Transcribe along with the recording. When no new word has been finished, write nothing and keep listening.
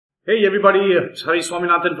Hey everybody, it's Hari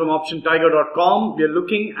Swaminathan from OptionTiger.com. We are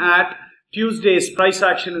looking at Tuesday's price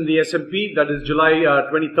action in the S&P, that is July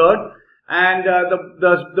 23rd. And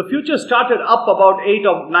the future started up about 8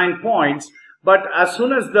 or 9 points. But as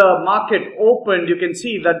soon as the market opened, you can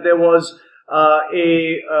see that there was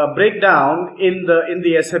a breakdown in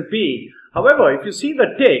the S&P. However, if you see the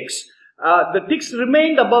TICKS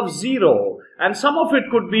remained above zero. And some of it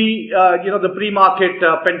could be, the pre-market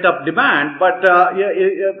pent-up demand, but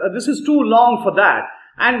this is too long for that.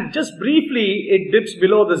 And just briefly, it dips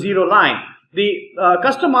below the zero line. The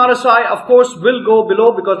custom RSI, of course, will go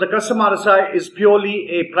below because the custom RSI is purely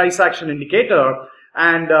a price action indicator,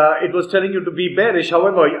 and it was telling you to be bearish.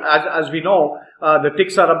 However, as we know, the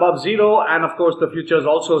ticks are above zero, and of course, the futures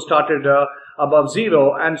also started above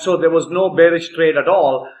zero, and so there was no bearish trade at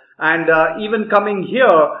all. And even coming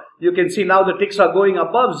here, you can see now the ticks are going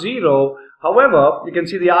above zero. However, you can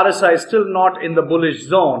see the RSI is still not in the bullish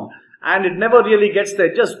zone. And it never really gets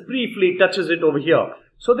there, just briefly touches it over here.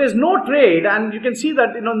 So there's no trade, and you can see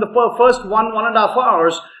that in the first 1.5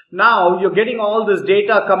 hours, now you're getting all this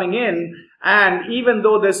data coming in. And even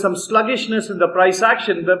though there's some sluggishness in the price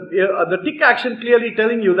action, the tick action clearly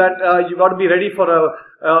telling you that you got to be ready for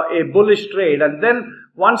a bullish trade. And then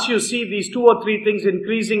once you see these 2 or 3 things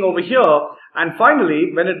increasing over here, and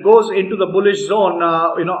finally when it goes into the bullish zone,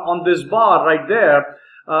 on this bar right there,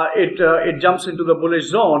 it jumps into the bullish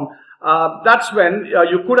zone. That's when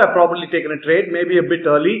you could have probably taken a trade, maybe a bit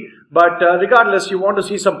early, but regardless, you want to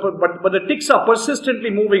see some, but the ticks are persistently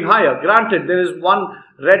moving higher. Granted, there is one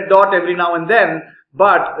red dot every now and then,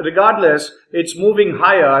 but regardless, it's moving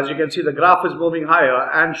higher. As you can see, the graph is moving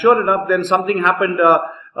higher, and sure enough, then something happened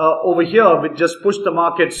over here which just pushed the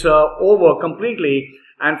markets over completely,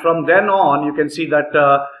 and from then on, you can see that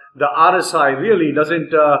the RSI really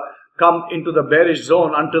doesn't come into the bearish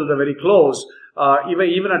zone until the very close.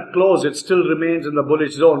 Even at close, it still remains in the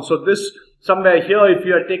bullish zone. So this, somewhere here, if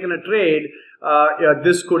you had taken a trade,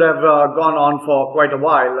 this could have gone on for quite a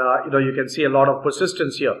while. You can see a lot of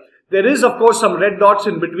persistence here. There is, of course, some red dots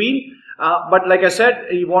in between. But like I said,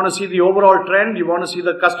 you want to see the overall trend. You want to see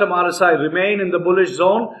the custom RSI remain in the bullish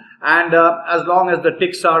zone. And as long as the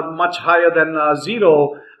ticks are much higher than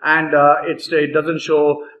zero, and it doesn't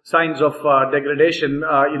show signs of degradation,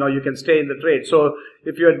 you can stay in the trade. So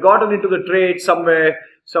if you had gotten into the trade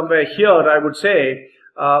somewhere here, I would say,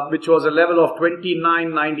 which was a level of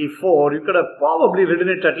 29.94, you could have probably ridden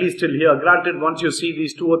it at least till here. Granted, once you see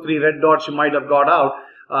these 2 or 3 red dots, you might have got out.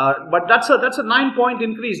 But that's a 9-point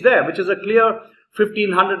increase there, which is a clear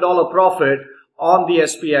 $1,500 profit on the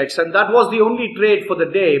SPX. And that was the only trade for the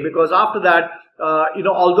day, because after that,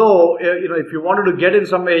 although, if you wanted to get in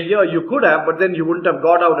somewhere here, you could have, but then you wouldn't have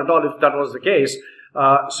got out at all if that was the case.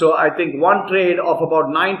 So I think one trade of about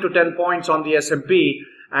 9 to 10 points on the S&P,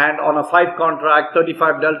 and on a 5 contract,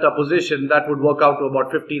 35 delta position, that would work out to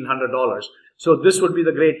about $1,500. So this would be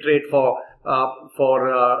the great trade for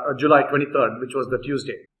July 23rd, which was the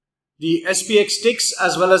Tuesday. The SPX ticks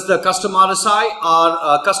as well as the custom RSI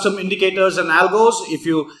are custom indicators and algos. If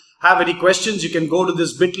you have any questions, you can go to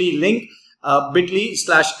this bit.ly link,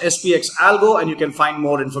 bit.ly/SPX algo, and you can find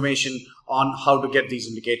more information on how to get these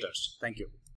indicators. Thank you.